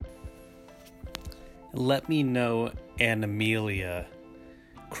Let me know Animalia.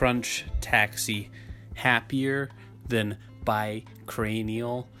 Crunch taxi. Happier than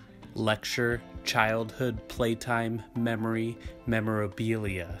bicranial. Lecture. Childhood playtime. Memory.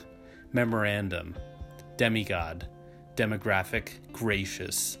 Memorabilia. Memorandum. Demigod. Demographic.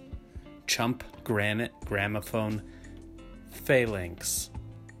 Gracious. Chump. Granite. Gramophone. Phalanx.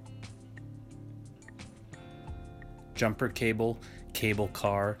 Jumper cable. Cable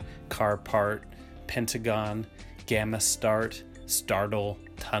car. Car part. Pentagon. Gamma start. Startle.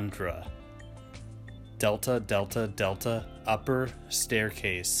 Tundra. Delta, delta, delta. Upper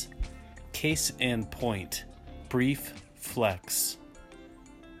staircase. Case and point. Brief flex.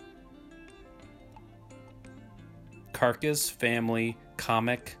 Carcass family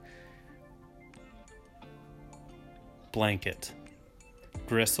comic blanket.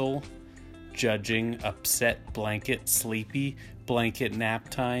 Gristle judging upset blanket sleepy blanket nap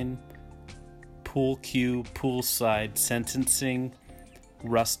time. Pool cue poolside sentencing.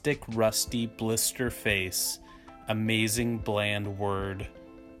 Rustic rusty blister face. Amazing bland word.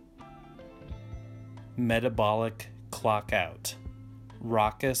 Metabolic clock out.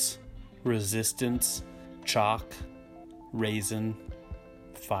 Raucous resistance chalk raisin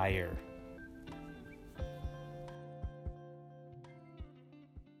fire.